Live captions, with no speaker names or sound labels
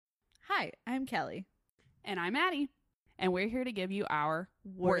Hi, I'm Kelly. And I'm Maddie. And we're here to give you our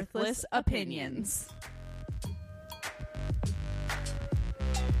worthless opinions.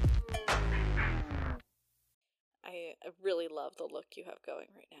 I really love the look you have going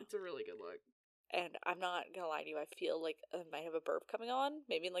right now. It's a really good look. And I'm not gonna lie to you, I feel like I might have a burp coming on.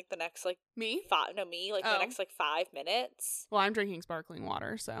 Maybe in like the next like Me? the next like 5 minutes. Well, I'm drinking sparkling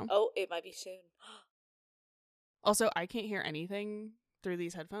water, so. Oh, it might be soon. Also, I can't hear anything through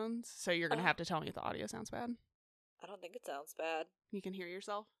these headphones, so you're gonna have to tell me if the audio sounds bad. I don't think it sounds bad. You can hear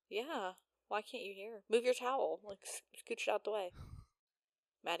yourself? Yeah. Why can't you hear? Move your towel. Like, scooch it out the way.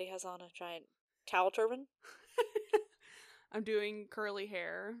 Maddie has on a giant towel turban. I'm doing curly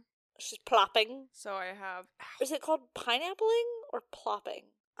hair. She's plopping. So I have... Is it called pineappling or plopping?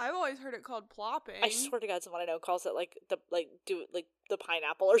 I've always heard it called plopping. I swear to God, someone I know calls it the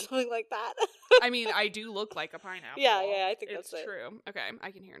pineapple or something like that. I mean, I do look like a pineapple. Yeah, I think that's it. It's true. Okay, I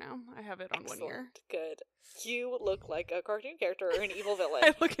can hear now. I have it on Excellent. 1 ear. Good. You look like a cartoon character or an evil villain.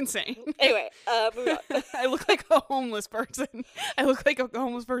 I look insane. Anyway, move on. I look like a homeless person. I look like a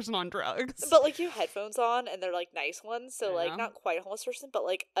homeless person on drugs. But like you have headphones on and they're like nice ones, so Yeah. like not quite a homeless person, but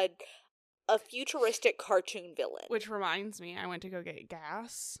like a futuristic cartoon villain. Which reminds me, I went to go get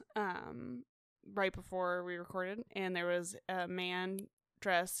gas right before we recorded, and there was a man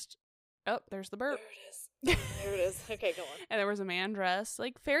dressed... Oh, there's the burp. There it is. There it is. Okay, go on. And there was a man dressed,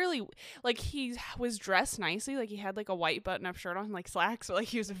 like, fairly... Like, he was dressed nicely. Like, he had, like, a white button-up shirt on, like, slacks. So, like,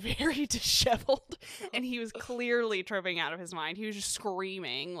 he was very disheveled. And he was clearly tripping out of his mind. He was just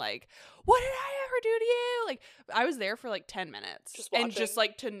screaming, like, what did I ever do to you? Like, I was there for, like, 10 minutes. Just watching. And just,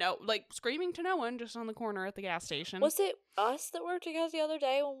 like, screaming to no one, just on the corner at the gas station. Was it us that were together the other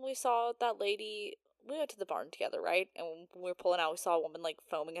day when we saw that lady? We went to the barn together, right? And when we were pulling out, we saw a woman like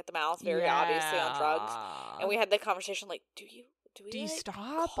foaming at the mouth, very obviously on drugs. And we had the conversation like, do we like,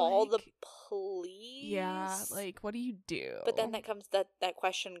 stop? call like, the police? Yeah, like, what do you do? But then that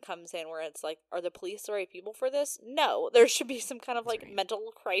question comes in where it's like, are the police the right people for this? No, there should be some kind of like right.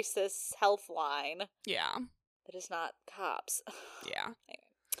 mental crisis health line. Yeah. That is not cops. Yeah. Anyway.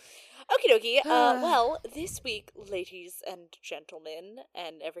 Okie dokie. Well, this week, ladies and gentlemen,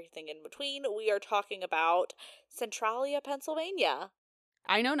 and everything in between, we are talking about Centralia, Pennsylvania.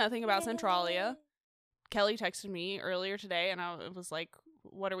 I know nothing about Centralia. Kelly texted me earlier today, and I was like,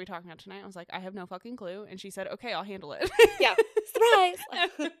 what are we talking about tonight? I was like, I have no fucking clue. And she said, okay, I'll handle it. Yeah. Surprise!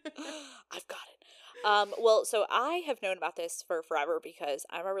 I've got it. Well, so I have known about this for forever because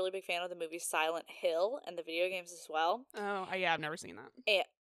I'm a really big fan of the movie Silent Hill and the video games as well. Oh, yeah, I've never seen that. And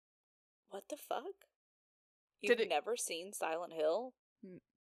what the fuck? You've never seen Silent Hill?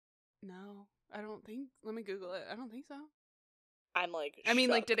 No, I don't think. Let me Google it. I don't think so. I'm like, I mean,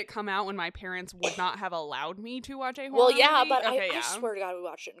 shook. like, did it come out when my parents would not have allowed me to watch a horror Well, yeah, movie? but okay, I swear to God we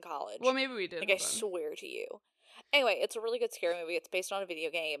watched it in college. Well, maybe we did. Like, I swear to you. Anyway, it's a really good scary movie. It's based on a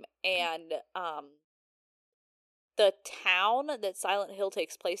video game, and the town that Silent Hill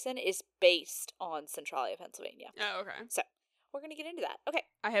takes place in is based on Centralia, Pennsylvania. Oh, okay. So, we're going to get into that. Okay.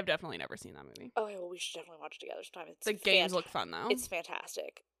 I have definitely never seen that movie. Okay, well, we should definitely watch it together sometime. The games look fun, though. It's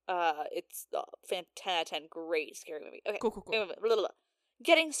fantastic. It's 10 out of 10. Great scary movie. Okay. Cool. Anyway,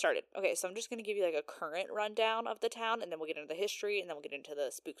 getting started. Okay, so I'm just going to give you, like, a current rundown of the town, and then we'll get into the history, and then we'll get into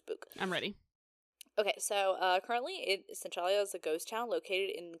the spook. I'm ready. Okay, so currently Centralia is a ghost town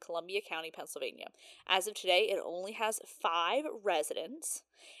located in Columbia County, Pennsylvania. As of today, it only has 5 residents.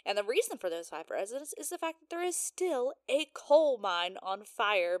 And the reason for those 5 residents is the fact that there is still a coal mine on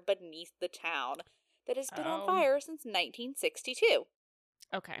fire beneath the town that has been on fire since 1962.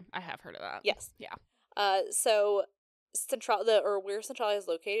 Okay, I have heard of that. Yes. Yeah. So where Centralia is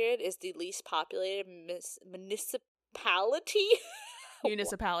located is the least populated municipality.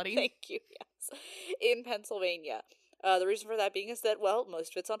 Municipality. Thank you. Yes, in Pennsylvania. The reason for that being is that, well,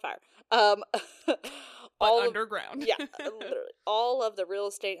 most of it's on fire. All underground. Yeah, literally. All of the real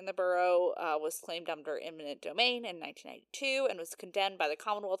estate in the borough was claimed under eminent domain in 1992 and was condemned by the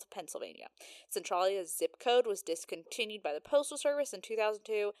Commonwealth of Pennsylvania. Centralia's zip code was discontinued by the Postal Service in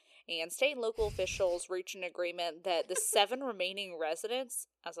 2002, and state and local officials reached an agreement that the 7 remaining residents,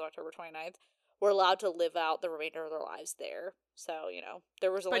 as of October 29th, were allowed to live out the remainder of their lives there. So,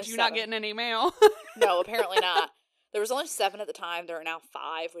 there was only 7. But you're not getting any mail. No, apparently not. There was only 7 at the time. There are now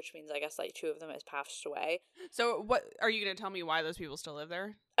 5, which means I guess like 2 of them has passed away. So what are you going to tell me why those people still live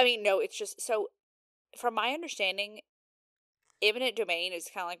there? I mean, no, it's just, so from my understanding, eminent domain is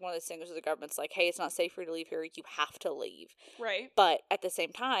kind of like one of those things where the government's like, hey, it's not safe for you to leave here. You have to leave. Right. But at the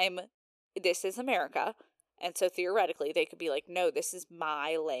same time, this is America. And so theoretically, they could be like, no, this is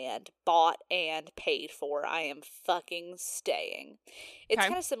my land, bought and paid for. I am fucking staying. It's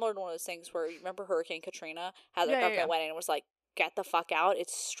kind of similar to one of those things where, you remember Hurricane Katrina? How the government went in and was like, get the fuck out.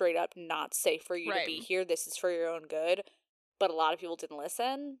 It's straight up not safe for you to be here. This is for your own good. But a lot of people didn't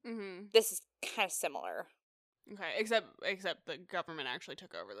listen. Mm-hmm. This is kind of similar. Okay, except the government actually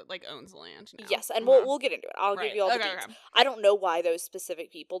took over, owns the land now. Yes, and we'll get into it. I'll give you all the details. Okay. I don't know why those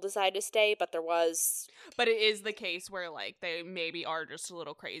specific people decided to stay, but there was... But it is the case where, they maybe are just a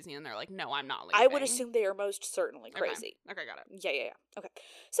little crazy, and they're like, no, I'm not leaving. I would assume they are most certainly crazy. Okay, got it. Yeah. Okay,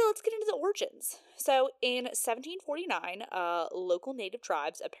 so let's get into the origins. So, in 1749, local native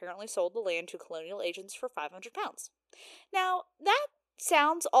tribes apparently sold the land to colonial agents for £500. Now, that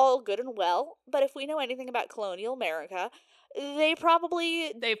sounds all good and well, but if we know anything about colonial America, they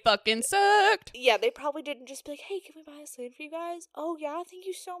fucking sucked. Yeah, they probably didn't just be like, hey, can we buy this land for you guys? Oh, yeah, thank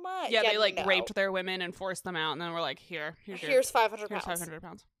you so much. Yeah, they raped their women and forced them out, and then we're like, here's £500. Here's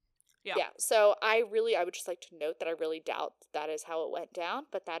 £500. Yeah. So I would just like to note that I really doubt that is how it went down,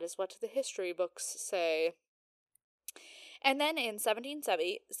 but that is what the history books say. And then in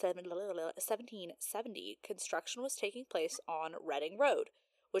 1770, construction was taking place on Reading Road,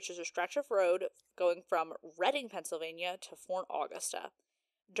 which is a stretch of road going from Reading, Pennsylvania to Fort Augusta.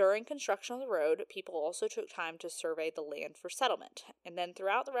 During construction of the road, people also took time to survey the land for settlement. And then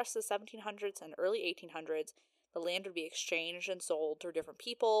throughout the rest of the 1700s and early 1800s, the land would be exchanged and sold through different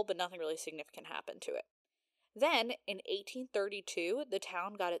people, but nothing really significant happened to it. Then, in 1832, the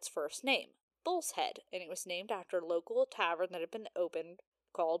town got its first name, Bull's Head, and it was named after a local tavern that had been opened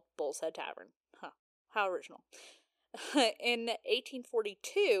called Bull's Head Tavern. How original. In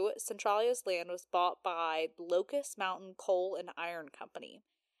 1842, Centralia's land was bought by Locust Mountain Coal and Iron Company.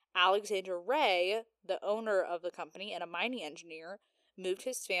 Alexander Ray, the owner of the company and a mining engineer, moved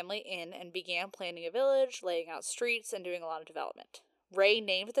his family in and began planning a village, laying out streets, and doing a lot of development. Ray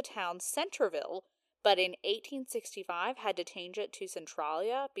named the town Centerville, but in 1865 had to change it to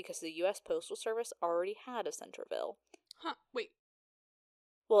Centralia because the U.S. Postal Service already had a Centerville. Wait.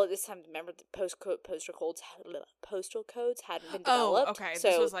 Well, at this time, remember, the postal codes hadn't been developed. Oh, okay. So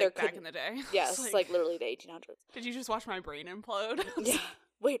this was back in the day. Yes, literally the 1800s. Did you just watch my brain implode? Yeah.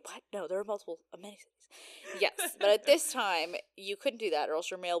 Wait, what? No, there are many cities. Yes, but at this time, you couldn't do that, or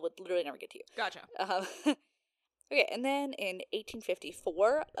else your mail would literally never get to you. Gotcha. Okay, and then in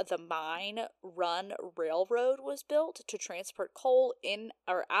 1854, the Mine Run Railroad was built to transport coal in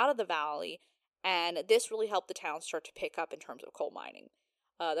or out of the valley, and this really helped the town start to pick up in terms of coal mining.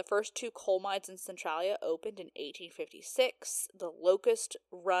 The first two coal mines in Centralia opened in 1856, the Locust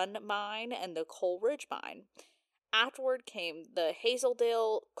Run Mine and the Coleridge Mine. Afterward came the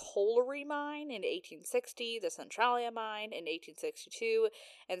Hazeldale Colliery Mine in 1860, the Centralia Mine in 1862,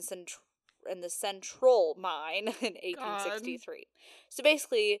 and the Central Mine in 1863. So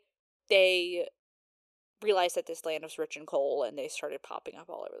basically, they realized that this land was rich in coal, and they started popping up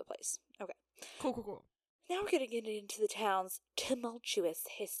all over the place. Okay. Cool. Now we're going to get into the town's tumultuous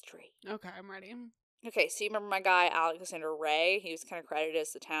history. Okay, I'm ready. Okay, so you remember my guy, Alexander Ray? He was kind of credited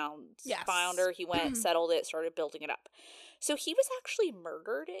as the town's founder. He went, settled it, started building it up. So he was actually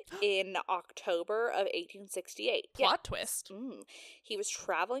murdered in October of 1868. Plot twist. He was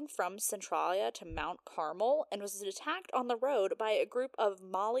traveling from Centralia to Mount Carmel and was attacked on the road by a group of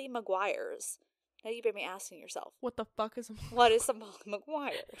Molly Maguires. Now you may be asking yourself, what the fuck is what is a Molly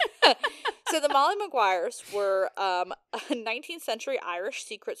Maguire? So the Molly Maguires were a 19th century Irish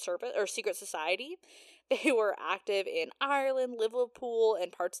secret service or secret society. They were active in Ireland, Liverpool,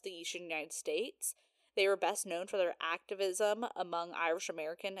 and parts of the eastern United States. They were best known for their activism among Irish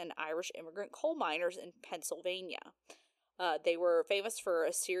American and Irish immigrant coal miners in Pennsylvania. They were famous for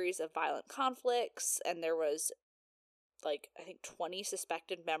a series of violent conflicts, and there was I think 20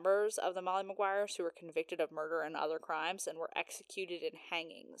 suspected members of the Molly Maguires who were convicted of murder and other crimes and were executed in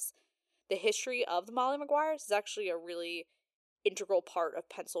hangings. The history of the Molly Maguires is actually a really integral part of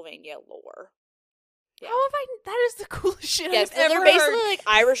Pennsylvania lore. Yeah. That is the coolest shit I've ever heard. They're basically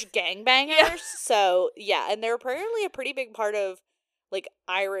Irish gangbangers. Yeah. So, yeah, and they're apparently a pretty big part of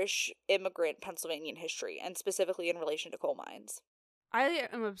Irish immigrant Pennsylvanian history, and specifically in relation to coal mines. I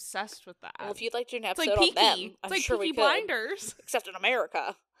am obsessed with that. Well, if you'd like to do an episode on them, I'm sure we could. Blinders. Except in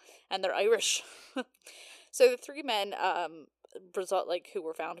America. And they're Irish. So the three men who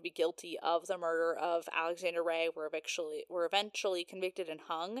were found to be guilty of the murder of Alexander Ray were eventually convicted and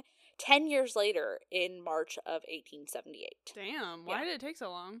hung 10 years later in March of 1878. Damn, why did it take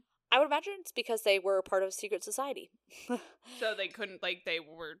so long? I would imagine it's because they were part of a secret society. So they couldn't, they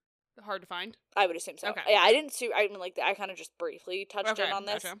were hard to find? I would assume so. Okay. Yeah, I didn't see, I kind of just briefly touched in on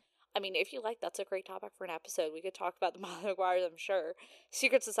this. Gotcha. I mean, if you like, that's a great topic for an episode. We could talk about the Molly Maguires, I'm sure.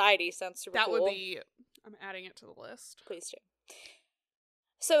 Secret Society sounds super cool. That would be... I'm adding it to the list. Please do.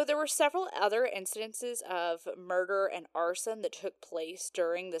 So there were several other incidences of murder and arson that took place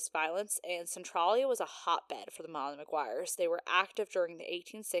during this violence, and Centralia was a hotbed for the Molly Maguires. They were active during the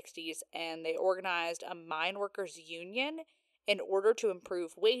 1860s, and they organized a mine workers union in order to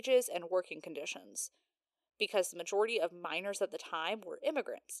improve wages and working conditions, because the majority of miners at the time were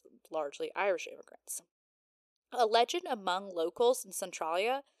immigrants, largely Irish immigrants. A legend among locals in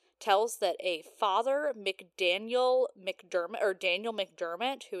Centralia tells that a Father Daniel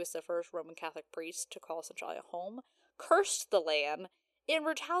McDermott, who was the first Roman Catholic priest to call Centralia home, cursed the land in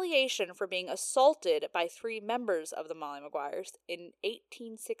retaliation for being assaulted by 3 members of the Molly Maguires in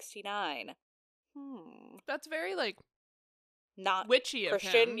 1869. That's very, like, not witchy of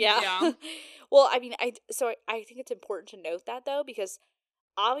Christian, him. yeah. Well, I mean, I think it's important to note that, though, because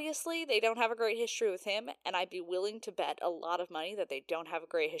obviously they don't have a great history with him, and I'd be willing to bet a lot of money that they don't have a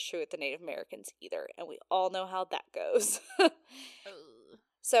great history with the Native Americans either, and we all know how that goes.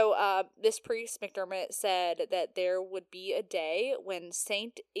 So, this priest, McDermott, said that there would be a day when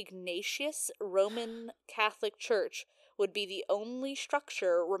St. Ignatius Roman Catholic Church would be the only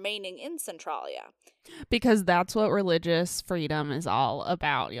structure remaining in Centralia. Because that's what religious freedom is all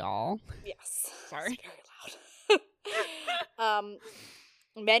about, y'all. Yes. Sorry. It's very loud.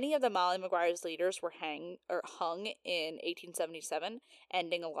 Many of the Molly Maguire's leaders were hung in 1877,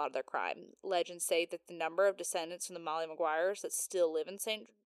 ending a lot of their crime. Legends say that the number of descendants from the Molly Maguires that still lived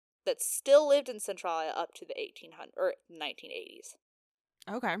in Centralia up to the 1980s.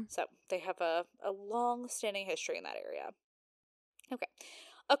 Okay. So they have a long-standing history in that area. Okay.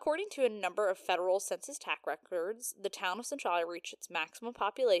 According to a number of federal census tax records, the town of Centralia reached its maximum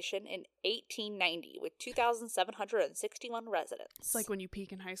population in 1890 with 2,761 residents. It's like when you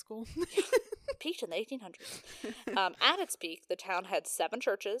peak in high school. Peaked in the 1800s. At its peak, the town had 7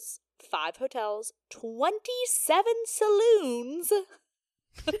 churches, 5 hotels, 27 saloons,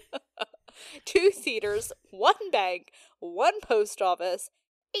 2 theaters, 1 bank, 1 post office,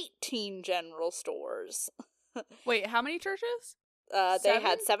 18 general stores. Wait, how many churches? They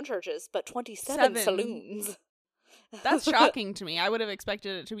had 7 churches, but 27 saloons. That's shocking to me. I would have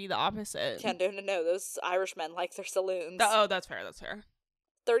expected it to be the opposite. Yeah, no. Those Irishmen like their saloons. That's fair.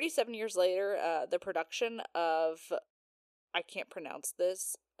 37 years later, the production of, I can't pronounce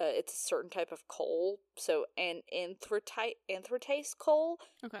this, it's a certain type of coal, so an anthracite coal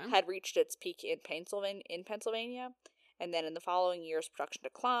had reached its peak in Pennsylvania. And then in the following years, production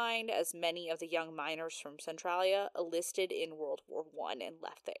declined as many of the young miners from Centralia enlisted in World War I and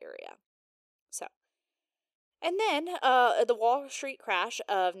left the area. So, and then the Wall Street crash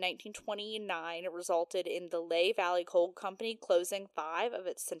of 1929 resulted in the Lehigh Valley Coal Company closing 5 of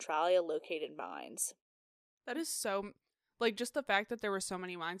its Centralia-located mines. That is so... Like, just the fact that there were so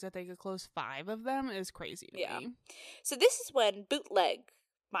many mines that they could close 5 of them is crazy to me. So this is when bootleg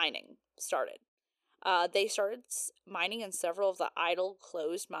mining started. They started mining in several of the idle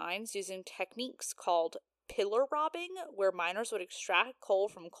closed mines using techniques called pillar robbing, where miners would extract coal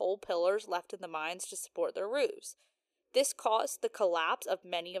from coal pillars left in the mines to support their roofs. This caused the collapse of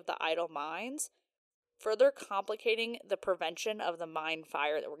many of the idle mines, further complicating the prevention of the mine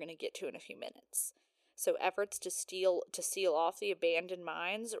fire that we're going to get to in a few minutes. So efforts to seal off the abandoned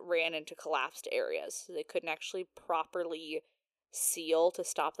mines ran into collapsed areas. So they couldn't actually properly seal to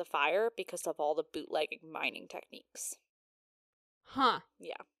stop the fire because of all the bootlegging mining techniques. Huh.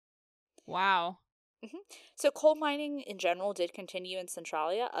 Yeah. Wow. So coal mining in general did continue in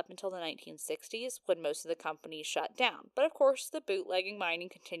Centralia up until the 1960s when most of the companies shut down. But of course, the bootlegging mining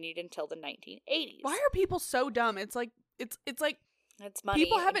continued until the 1980s. Why are people so dumb? It's like it's money.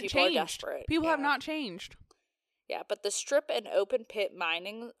 People haven't changed. Are desperate. People have not changed. Yeah, but the strip and open pit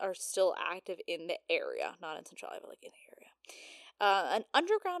mining are still active in the area, not in Centralia, but like in the area. An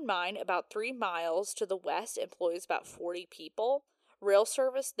underground mine about 3 miles to the west employs about 40 people. Rail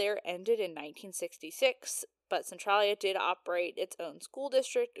service there ended in 1966, but Centralia did operate its own school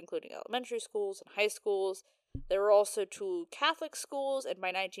district, including elementary schools and high schools. There were also 2 Catholic schools, and by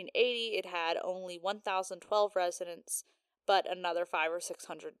 1980 it had only 1,012 residents, but another 500 or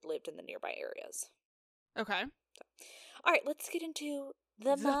 600 lived in the nearby areas. Okay. All right, let's get into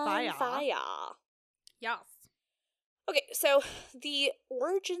the mine fire. Yes. Okay, so the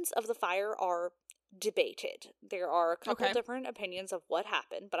origins of the fire are debated. There are a couple different opinions of what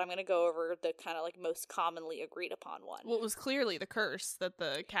happened, but I'm going to go over the kind of like most commonly agreed upon one. Well, it was clearly the curse that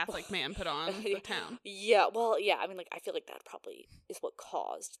the Catholic man put on the town. Yeah, well, yeah, I mean, like, I feel like that probably is what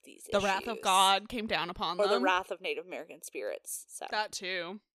caused these issues. The wrath of God came down upon them. Or the wrath of Native American spirits. So. That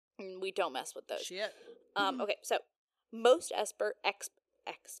too. We don't mess with those. Shit. Okay, so most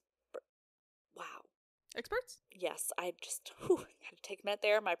wow. Experts? Yes, I just had to take a minute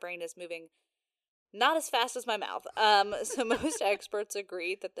there. My brain is moving not as fast as my mouth. So most experts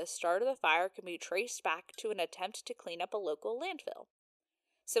agree that the start of the fire can be traced back to an attempt to clean up a local landfill.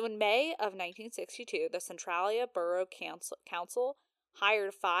 So in May of 1962, the Centralia Borough Council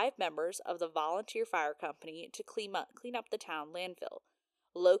hired 5 members of the volunteer fire company to clean up the town landfill,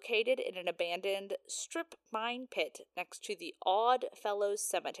 located in an abandoned strip mine pit next to the Odd Fellows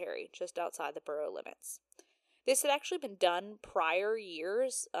Cemetery, just outside the borough limits. This had actually been done prior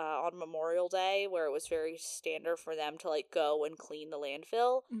years on Memorial Day, where it was very standard for them to like go and clean the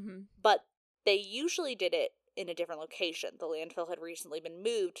landfill. Mm-hmm. But they usually did it in a different location. The landfill had recently been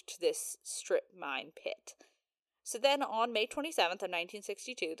moved to this strip mine pit. So then on May 27th of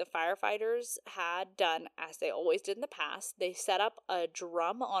 1962, the firefighters had done as they always did in the past. They set up a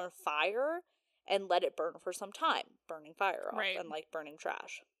drum on fire and let it burn for some time, burning fire off and like burning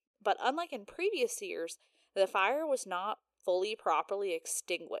trash. But unlike in previous years, the fire was not fully properly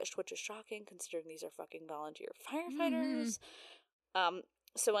extinguished, which is shocking considering these are fucking volunteer firefighters. Mm-hmm.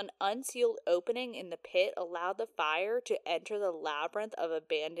 So an unsealed opening in the pit allowed the fire to enter the labyrinth of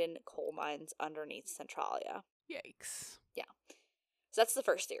abandoned coal mines underneath Centralia. Yikes. Yeah. So that's the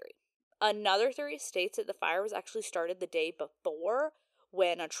first theory. Another theory states that the fire was actually started the day before,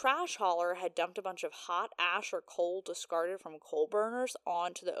 when a trash hauler had dumped a bunch of hot ash or coal discarded from coal burners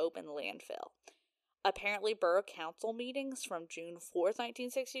onto the open landfill. Apparently, Borough Council meetings from June 4th,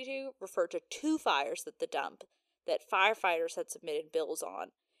 1962 referred to 2 fires at the dump that firefighters had submitted bills on,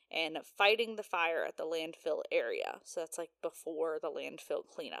 and fighting the fire at the landfill area. So that's like before the landfill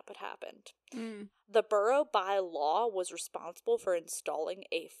cleanup had happened. Mm. The borough by law was responsible for installing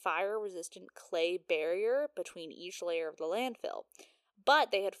a fire-resistant clay barrier between each layer of the landfill.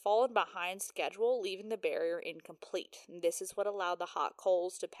 But they had fallen behind schedule, leaving the barrier incomplete. This is what allowed the hot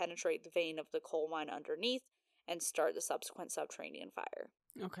coals to penetrate the vein of the coal mine underneath and start the subsequent subterranean fire.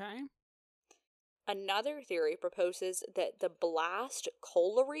 Okay. Another theory proposes that the blast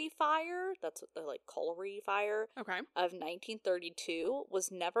colliery fire, that's like colliery fire, of 1932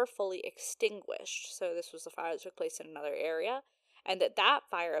 was never fully extinguished. So this was a fire that took place in another area, and that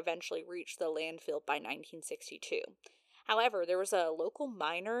fire eventually reached the landfill by 1962. However, there was a local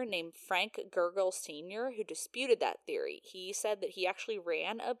miner named Frank Gergel Sr. who disputed that theory. He said that he actually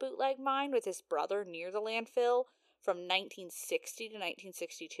ran a bootleg mine with his brother near the landfill from 1960 to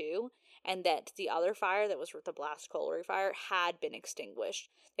 1962, and that the other fire that was the blast colliery fire had been extinguished.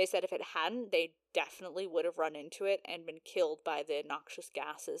 They said if it hadn't, they definitely would have run into it and been killed by the noxious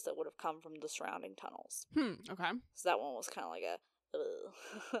gases that would have come from the surrounding tunnels. Okay. So that one was kind of like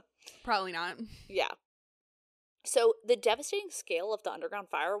a... Probably not. Yeah. So the devastating scale of the underground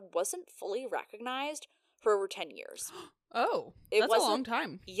fire wasn't fully recognized for over 10 years. Oh, that's a long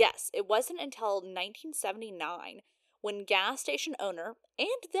time. Yes, it wasn't until 1979 when gas station owner and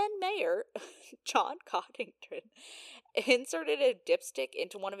then mayor John Coddington inserted a dipstick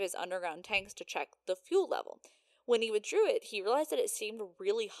into one of his underground tanks to check the fuel level. When he withdrew it, he realized that it seemed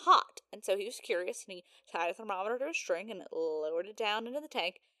really hot, and so he was curious, and he tied a thermometer to a string and lowered it down into the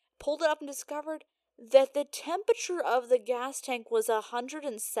tank, pulled it up, and discovered that the temperature of the gas tank was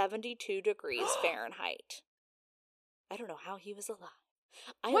 172 degrees Fahrenheit. I don't know how he was alive.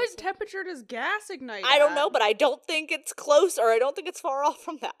 What temperature does gas ignite I don't know, but I don't think it's close, or I don't think it's far off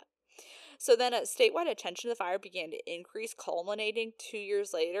from that. So then statewide attention to the fire began to increase, culminating 3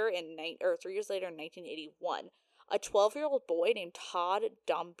 years later in 1981. A 12-year-old boy named Todd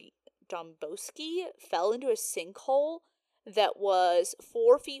Domboski fell into a sinkhole that was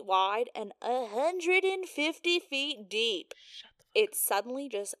 4 feet wide and 150 feet deep. It suddenly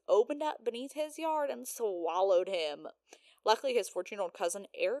just opened up beneath his yard and swallowed him. Luckily, his 14-year-old cousin,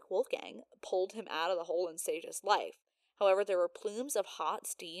 Eric Wolfgang, pulled him out of the hole and saved his life. However, there were plumes of hot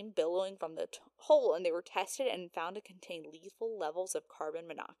steam billowing from the hole, and they were tested and found to contain lethal levels of carbon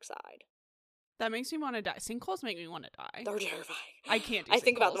monoxide. That makes me want to die. Sinkholes make me want to die. They're terrifying. I can't do I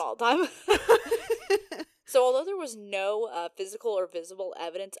think about them all the time. So although there was no physical or visible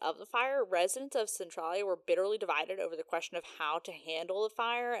evidence of the fire, residents of Centralia were bitterly divided over the question of how to handle the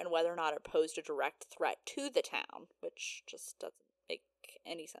fire and whether or not it posed a direct threat to the town, which just doesn't make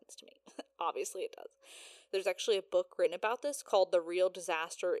any sense to me. Obviously it does. There's actually a book written about this called The Real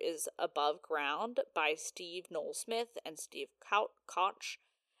Disaster is Above Ground by Steve Noel-Smith and Steve Koch.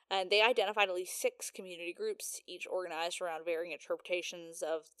 And they identified at least 6 community groups, each organized around varying interpretations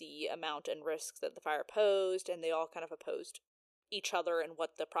of the amount and risks that the fire posed, and they all kind of opposed each other and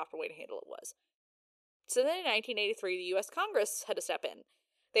what the proper way to handle it was. So then in 1983, the U.S. Congress had to step in.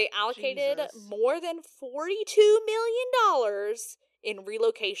 They allocated Jesus. more than $42 million in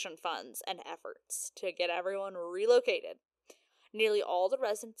relocation funds and efforts to get everyone relocated. Nearly all the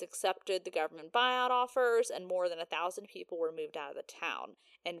residents accepted the government buyout offers, and more than 1,000 people were moved out of the town,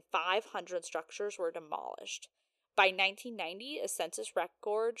 and 500 structures were demolished. By 1990, a census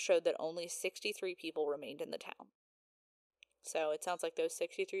record showed that only 63 people remained in the town. So it sounds like those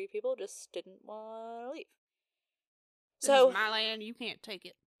 63 people just didn't want to leave. This So is my land, you can't take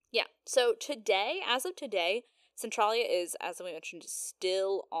it. yeah, so today, as of today, Centralia is, as we mentioned,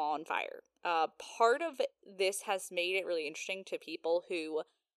 still on fire. Part of this has made it really interesting to people who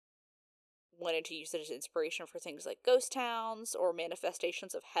wanted to use it as inspiration for things like ghost towns or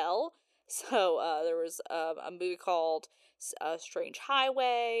manifestations of hell. So there was a movie called Strange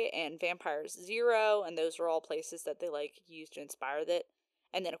Highway and Vampires Zero, and those were all places that they like used to inspire that.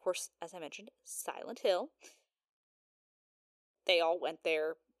 And then, of course, as I mentioned, Silent Hill. They all went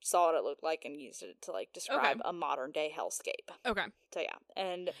there, saw what it looked like, and used it to like describe a modern day hellscape. Okay. So yeah,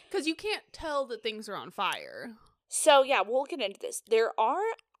 and because you can't tell that things are on fire. So yeah, we'll get into this. There are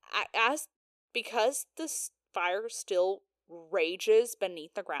because this fire still rages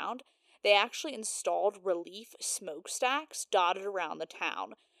beneath the ground, they actually installed relief smokestacks dotted around the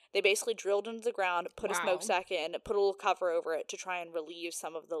town. They basically drilled into the ground, put a smokestack in, put a little cover over it to try and relieve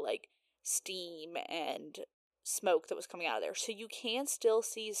some of the like steam and smoke that was coming out of there. So you can still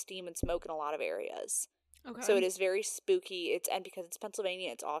see steam and smoke in a lot of areas. Okay. So it is very spooky. And because it's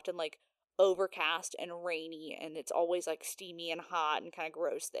Pennsylvania, it's often like overcast and rainy, and it's always like steamy and hot and kind of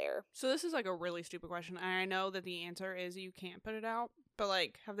gross there. So this is like a really stupid question. I know that the answer is you can't put it out, but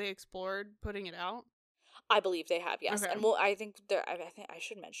like, have they explored putting it out? I believe they have, yes. Okay. And well, I think I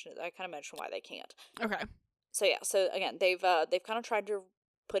should mention it. I kind of mentioned why they can't. Okay. So yeah, so again, they've kind of tried to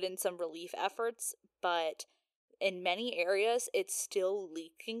put in some relief efforts, but in many areas it's still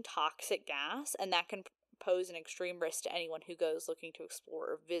leaking toxic gas, and that can pose an extreme risk to anyone who goes looking to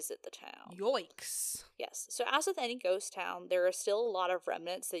explore or visit the town. Yikes. Yes. So as with any ghost town, there are still a lot of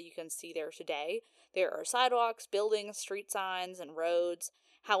remnants that you can see there today. There are sidewalks, buildings, street signs, and roads.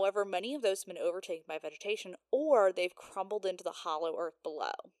 However, many of those have been overtaken by vegetation, or they've crumbled into the hollow earth below.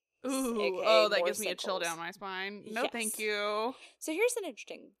 Ooh, that gives me a chill down my spine. No, yes. Thank you. So here's an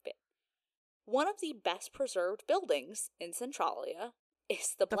interesting bit. One of the best preserved buildings in Centralia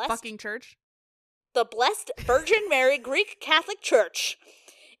is the fucking church? The Blessed Virgin Mary Greek Catholic Church.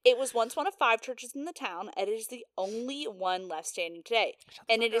 It was once one of 5 churches in the town, and it is the only one left standing today.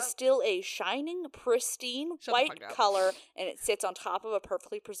 And it is still a shining, pristine, white color, and it sits on top of a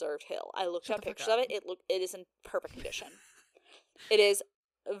perfectly preserved hill. I looked up pictures of it. It is in perfect condition. It is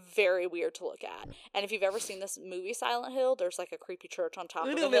very weird to look at. And if you've ever seen this movie Silent Hill, there's like a creepy church on top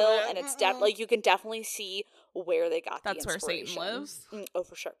of the hill, and it's like you can definitely see where they got the inspiration. That's where Satan lives? Oh,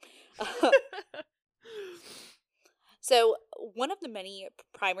 for sure. So, one of the many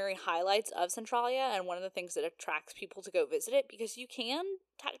primary highlights of Centralia, and one of the things that attracts people to go visit it, because you can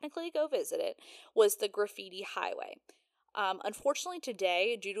technically go visit it, was the Graffiti Highway. Unfortunately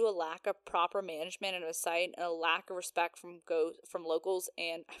today, due to a lack of proper management of a site and a lack of respect from locals,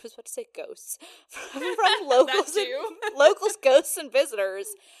 and I was about to say ghosts, from locals, locals, ghosts, and visitors,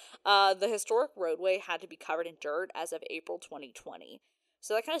 the historic roadway had to be covered in dirt as of April 2020.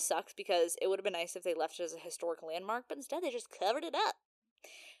 So that kind of sucks, because it would have been nice if they left it as a historic landmark, but instead they just covered it up.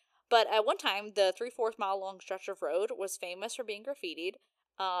 But at one time, the 3/4 mile long stretch of road was famous for being graffitied.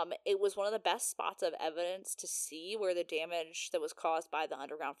 It was one of the best spots of evidence to see where the damage that was caused by the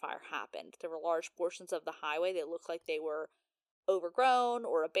underground fire happened. There were large portions of the highway that looked like they were overgrown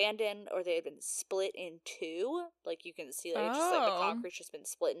or abandoned, or they had been split in two. Like you can see, like just like the concrete's just been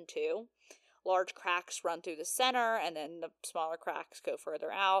split in two. Large cracks run through the center, and then the smaller cracks go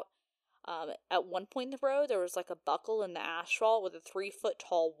further out. At one point in the road, there was like a buckle in the asphalt with a 3-foot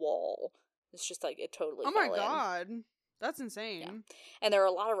tall wall. It's just like it totally fell in. Oh my god. That's insane. Yeah. And there are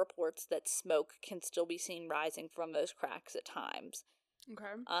a lot of reports that smoke can still be seen rising from those cracks at times.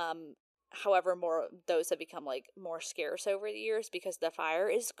 Okay. However, those have become like more scarce over the years because the fire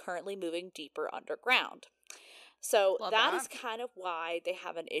is currently moving deeper underground. So that is kind of why they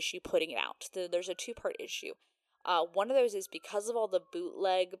have an issue putting it out. There's a 2-part issue. One of those is because of all the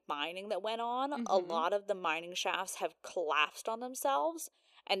bootleg mining that went on, a lot of the mining shafts have collapsed on themselves,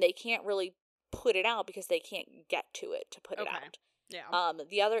 and they can't really put it out because they can't get to it to put it out. Yeah.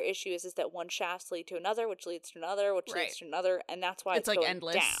 The other issue is that one shafts lead to another, which leads to another, which leads to another, and that's why it's like going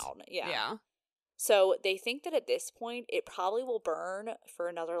endless down. Yeah. So they think that at this point it probably will burn for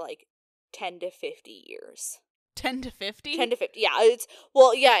another like 10 to 50 years. 10 to 50? 10 to 50.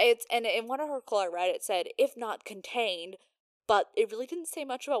 Yeah, and in one article I read, it said, if not contained, but it really didn't say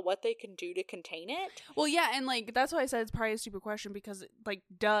much about what they can do to contain it. Well, yeah, and, like, that's why I said it's probably a stupid question because, like,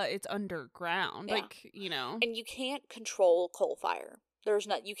 duh, it's underground. Yeah. Like, you know. And you can't control coal fire.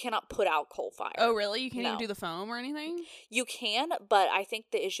 You cannot put out coal fire. Oh, really? You can't No. even do the foam or anything? You can, but I think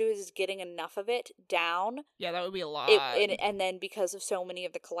the issue is getting enough of it down. Yeah, that would be a lot. And then because of so many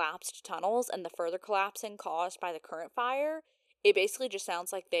of the collapsed tunnels and the further collapsing caused by the current fire, it basically just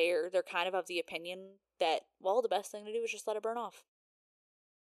sounds like they're kind of the opinion that, well, the best thing to do is just let it burn off.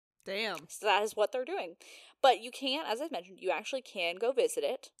 Damn. So that is what they're doing. But you can, as I mentioned, you actually can go visit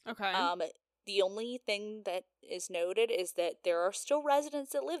it. Okay. The only thing that is noted is that there are still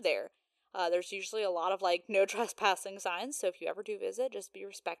residents that live there. There's usually a lot of, like, no trespassing signs, so if you ever do visit, just be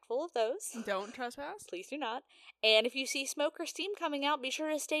respectful of those. Don't trespass? Please do not. And if you see smoke or steam coming out, be sure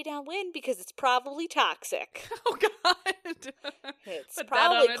to stay downwind because it's probably toxic. Oh, God. It's Put that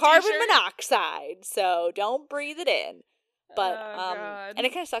probably on a carbon t-shirt. monoxide, so don't breathe it in. But God. and it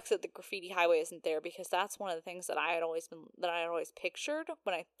kind of sucks that the graffiti highway isn't there because that's one of the things that I had always pictured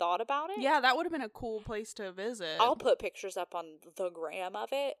when I thought about it. Yeah, that would have been a cool place to visit. I'll put pictures up on the gram of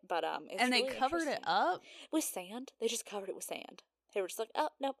it, but it's and they really covered it interesting. up? With sand. They just covered it with sand. They were just like, oh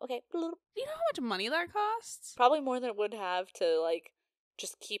no, okay. Do you know how much money that costs? Probably more than it would have to, like,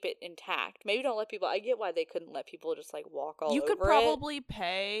 just keep it intact. Maybe don't let people. I get why they couldn't let people just, like, walk all over it. You could probably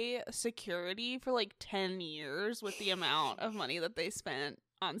pay security for, like, 10 years with the amount of money that they spent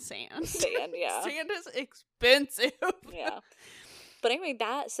on sand. Sand, yeah. Sand is expensive. Yeah. But anyway,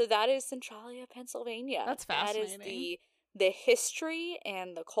 that is Centralia, Pennsylvania. That's fascinating. That is the history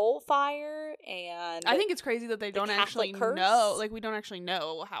and the coal fire and I think it's crazy that they don't Catholic actually curse. know. Like, we don't actually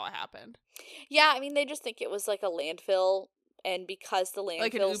know how it happened. Yeah, I mean, they just think it was like a landfill, and because the landfill,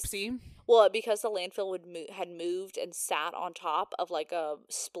 Like an oopsie. Well, because the landfill had moved and sat on top of, like, a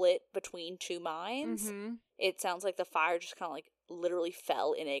split between two mines, Mm-hmm. it sounds like the fire just kind of, like, literally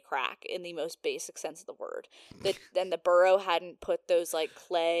fell in a crack in the most basic sense of the word. Then the borough hadn't put those, like,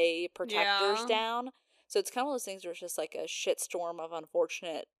 clay protectors Yeah. down. So it's kind of one of those things where it's just like a shitstorm of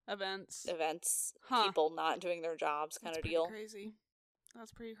unfortunate Events. Huh. People not doing their jobs kind of deal. Crazy.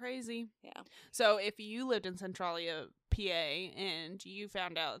 That's pretty crazy. Yeah. So if you lived in Centralia, PA, and you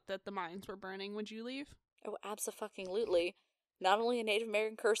found out that the mines were burning, would you leave? Oh, abso-fucking-lutely. Not only a Native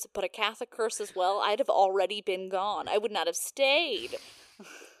American curse, but a Catholic curse as well. I'd have already been gone. I would not have stayed.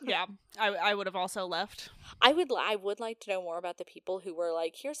 Yeah, I would have also left. I would like to know more about the people who were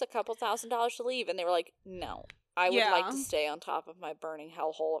like, here's a couple $1,000s to leave. And they were like, no. I would like to stay on top of my burning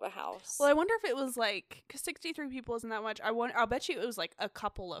hellhole of a house. Well, I wonder if it was like, because 63 people isn't that much. I'll bet you it was like a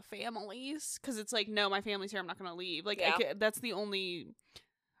couple of families. Because it's like, no, my family's here. I'm not going to leave. Like, that's the only.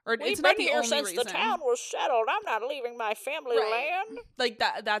 Or We've it's been not the here only since reason. the town was settled. I'm not leaving my family land. Like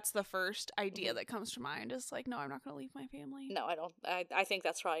that's the first idea that comes to mind. Is like, no, I'm not going to leave my family. No, I don't. I think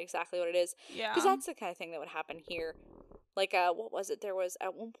that's probably exactly what it is. Yeah. Because that's the kind of thing that would happen here. Like, what was it? There was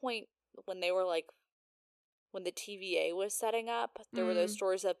at one point when they were like, when the TVA was setting up, there were those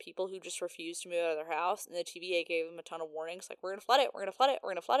stories of people who just refused to move out of their house, and the TVA gave them a ton of warnings, like, we're going to flood it, we're going to flood it,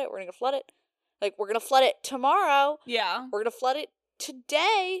 we're going to flood it, we're going to flood it. Like, we're going to flood it tomorrow. Yeah. We're going to flood it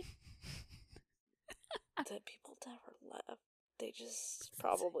today. The people never left. They just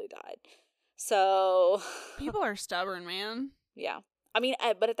probably died. So. People are stubborn, man. Yeah. I mean,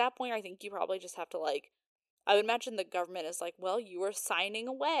 but at that point, I think you probably just have to, like, I would imagine the government is like, well, you are signing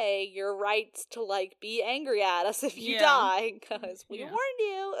away your rights to, like, be angry at us if you die, because we warned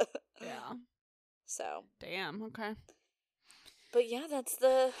you. Yeah. So. Damn, okay. But yeah,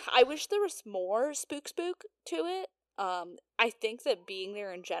 I wish there was more spook to it. I think that being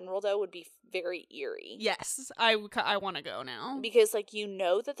there in general, though, would be very eerie. Yes, I want to go now. Because, like, you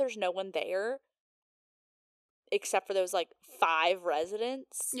know that there's no one there. Except for those, like, 5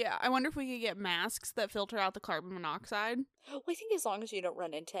 residents. Yeah, I wonder if we could get masks that filter out the carbon monoxide. Well, I think as long as you don't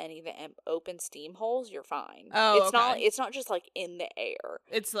run into any of the open steam holes, you're fine. Oh, It's not just, like, in the air.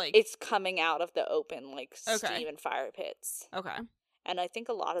 It's like it's coming out of the open, like, steam and fire pits. Okay. And I think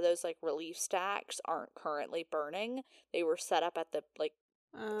a lot of those, like, relief stacks aren't currently burning. They were set up at the, like,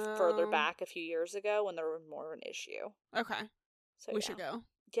 further back a few years ago when there was more of an issue. Okay. So we should go.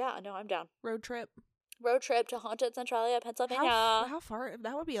 Yeah, no, I'm down. Road trip to haunted Centralia, Pennsylvania. How far?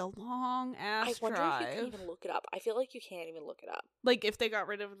 That would be a long ass drive. I wonder if you can even look it up. I feel like you can't even look it up. Like if they got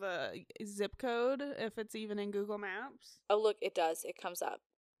rid of the zip code, if it's even in Google Maps. Oh, look, it does. It comes up.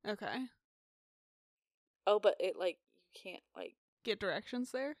 Okay. Oh, but it, like, you can't, like, get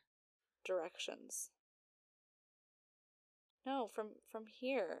directions there? Directions. No, from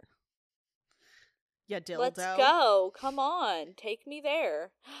here. Yeah, dildo. Let's go. Come on. Take me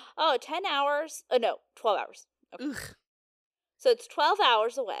there. Oh, 10 hours. No, 12 hours. Okay. Ugh. So it's 12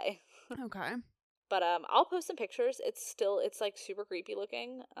 hours away. Okay. But I'll post some pictures. It's like super creepy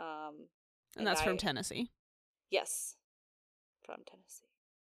looking. And that's from Tennessee. Yes. From Tennessee.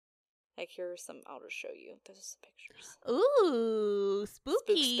 Like, here's some, I'll just show you. Those are some pictures. Ooh,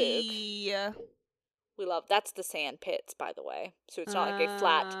 spooky. Spook. We love, that's the sand pits, by the way. So it's not like a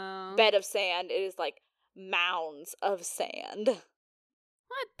flat bed of sand. It is like mounds of sand.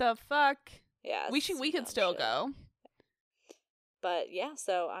 What the fuck? Yeah. We could still go. But yeah,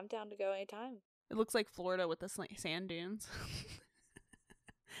 so I'm down to go anytime. It looks like Florida with the sand dunes.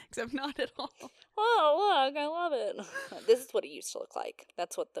 Except not at all. Oh, look, I love it. This is what it used to look like.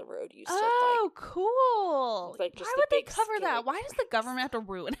 That's what the road used to look like. Oh, cool. Like, just why would they cover that? Why does the government have to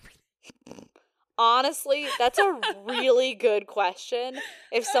ruin everything? Honestly, that's a really good question.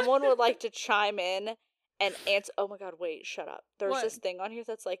 If someone would like to chime in and answer. Oh my god, wait, shut up. There's this thing on here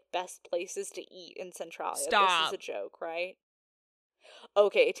that's like best places to eat in Centralia. Stop. This is a joke, right?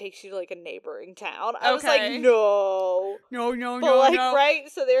 Okay, it takes you to like a neighboring town. I was like, no. No. Right?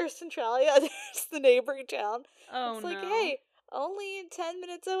 So there's Centralia, there's the neighboring town. Oh, it's like, hey, only 10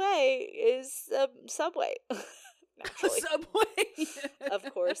 minutes away is Subway. Naturally. Subway.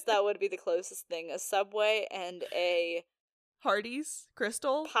 Of course, that would be the closest thing. A Subway and a Hardee's,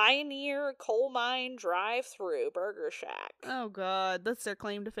 Crystal, Pioneer Coal Mine Drive-Through Burger Shack. Oh god, that's their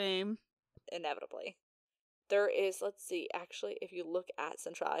claim to fame. Inevitably. There is, let's see, actually, if you look at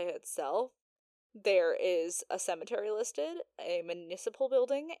Centralia itself, there is a cemetery listed, a municipal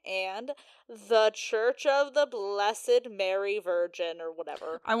building, and the Church of the Blessed Mary Virgin, or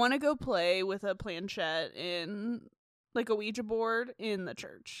whatever. I want to go play with a planchette in, like, a Ouija board in the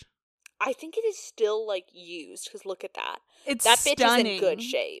church. I think it is still, like, used, because look at that. It's that stunning. bitch is in good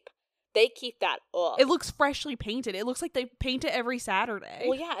shape. They keep that up. It looks freshly painted. It looks like they paint it every Saturday.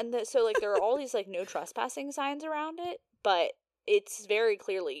 Well, yeah, and so, like, there are all these, like, no trespassing signs around it, but it's very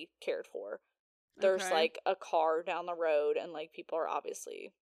clearly cared for. There's, like, a car down the road, and, like, people are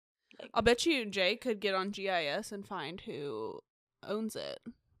obviously, like... I'll bet you Jay could get on GIS and find who owns it.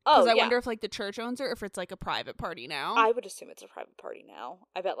 Oh, Because I wonder if, like, the church owns it, or if it's, like, a private party now. I would assume it's a private party now.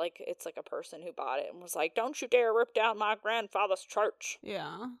 I bet, like, it's, like, a person who bought it and was like, don't you dare rip down my grandfather's church.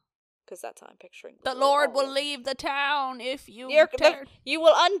 Yeah. Because that's how I'm picturing the Lord will leave the town if you you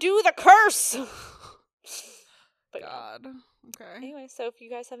will undo the curse. But God. Yeah. Okay. Anyway, so if you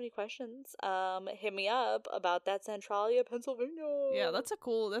guys have any questions, hit me up about that Centralia, Pennsylvania. Yeah, that's a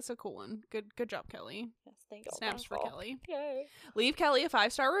cool one. Good job, Kelly. Yes, thank you. Snaps for Kelly. Yay. Leave Kelly a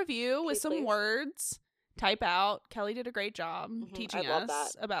 5-star review with some please. words. Type out. Kelly did a great job teaching us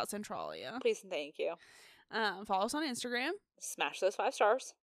that. about Centralia. Please and thank you. Follow us on Instagram. Smash those 5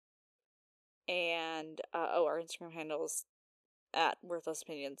 stars. And our Instagram handle is at Worthless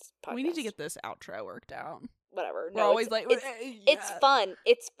Opinions Podcast. We need to get this outro worked out. Whatever. We're always like, it's fun.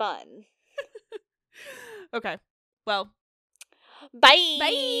 It's fun. Okay. Well.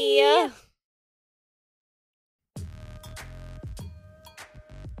 Bye.